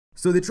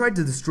So they tried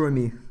to destroy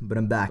me, but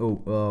I'm back.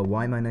 Oh,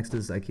 why am I next to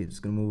this? Okay,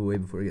 just gonna move away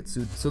before I get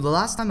sued. So the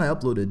last time I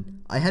uploaded,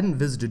 I hadn't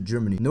visited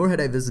Germany, nor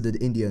had I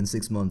visited India in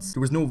 6 months.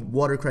 There was no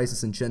water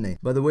crisis in Chennai.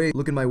 By the way,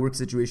 look at my work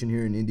situation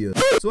here in India.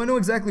 So I know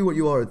exactly what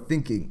you all are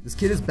thinking. This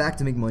kid is back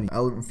to make money.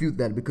 I'll refute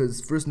that because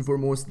first and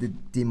foremost, they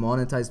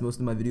demonetized most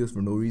of my videos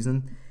for no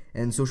reason.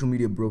 And social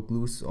media broke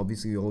loose,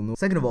 obviously you all know.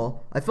 Second of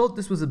all, I felt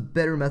this was a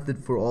better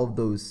method for all of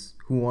those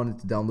who wanted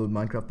to download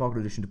Minecraft Pocket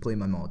Edition to play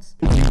my mods.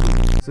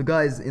 So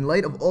guys, in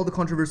light of all the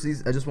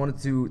controversies, I just wanted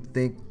to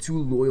thank 2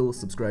 loyal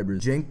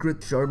subscribers,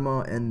 Jankrit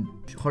Sharma and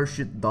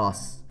Harshit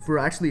Das, for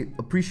actually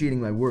appreciating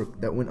my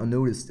work that went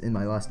unnoticed in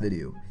my last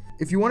video.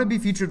 If you want to be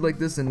featured like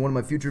this in one of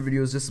my future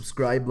videos, just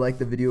subscribe, like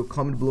the video,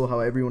 comment below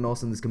how everyone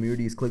else in this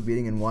community is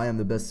clickbaiting and why I'm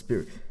the best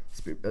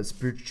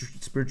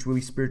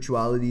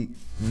spirituality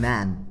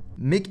man.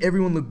 Make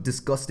everyone look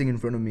disgusting in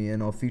front of me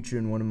and I'll feature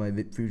in one of my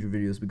future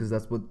videos because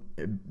that's what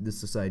this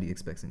society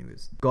expects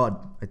anyways.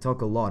 God, I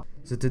talk a lot.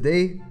 So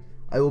today,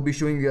 I will be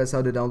showing you guys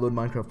how to download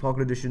Minecraft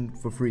Pocket Edition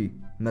for free.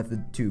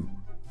 Method 2.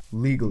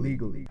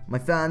 Legally. My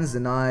fans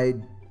and I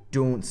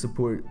don't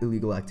support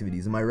illegal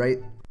activities. Am I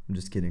right? I'm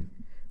just kidding.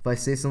 If I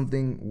say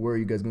something, where are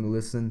you guys going to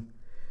listen?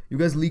 You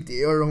guys leaked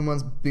A.R.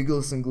 Rahman's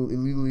biggest single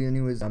illegally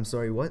anyways. I'm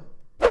sorry, what?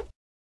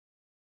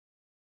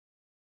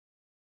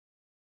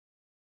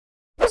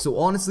 So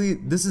honestly,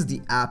 this is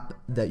the app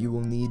that you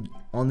will need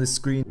on the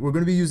screen. We're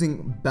going to be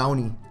using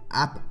Bounty,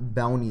 App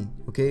Bounty,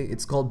 okay?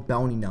 It's called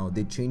Bounty now.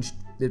 They changed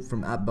it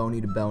from App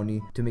Bounty to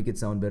Bounty to make it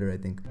sound better, I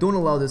think. Don't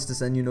allow this to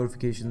send you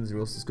notifications or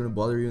else it's going to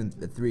bother you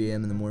at 3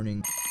 AM in the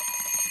morning.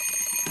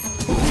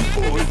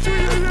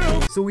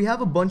 So we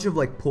have a bunch of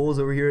like polls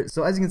over here.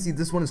 So as you can see,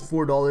 this one is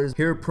 $4.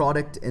 Hair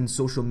product and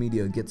social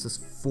media gets us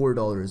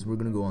 $4. We're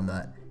going to go on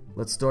that.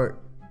 Let's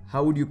start.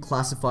 How would you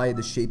classify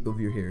the shape of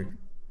your hair?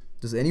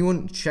 Does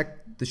anyone check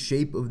the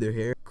shape of their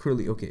hair?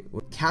 Curly, okay.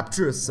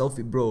 Capture a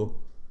selfie, bro.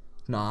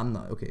 Nah, I'm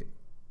not, okay.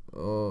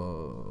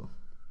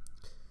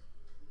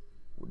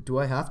 Do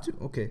I have to?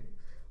 Okay.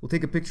 We'll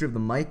take a picture of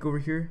the mic over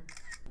here.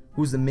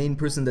 Who's the main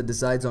person that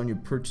decides on your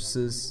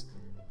purchases?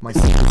 My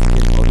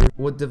significant other.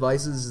 What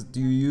devices do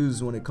you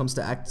use when it comes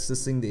to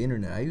accessing the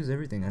internet? I use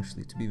everything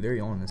actually, to be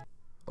very honest.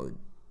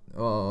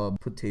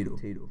 Potato.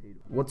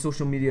 What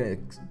social media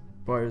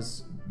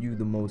inspires you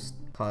the most?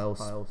 Kyle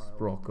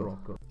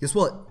Sprocka. Guess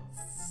what?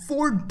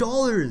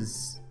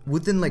 $4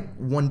 within like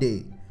 1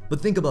 day.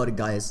 But think about it,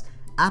 guys.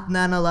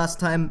 AppNana last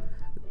time,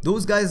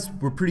 those guys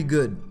were pretty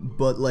good,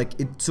 but like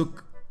it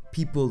took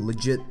people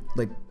legit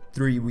like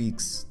 3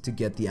 weeks to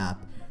get the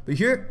app. But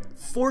here,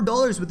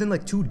 $4 within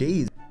like 2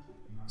 days.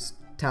 Just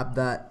tap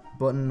that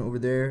button over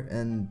there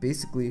and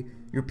basically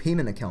your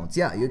payment accounts.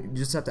 Yeah, you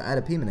just have to add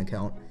a payment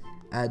account,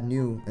 add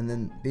new, and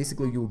then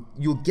basically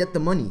you'll get the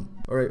money.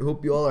 Alright,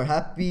 hope you all are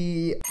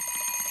happy.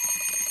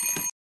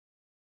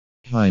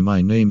 Hi,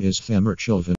 my name is Thamer Chilvin.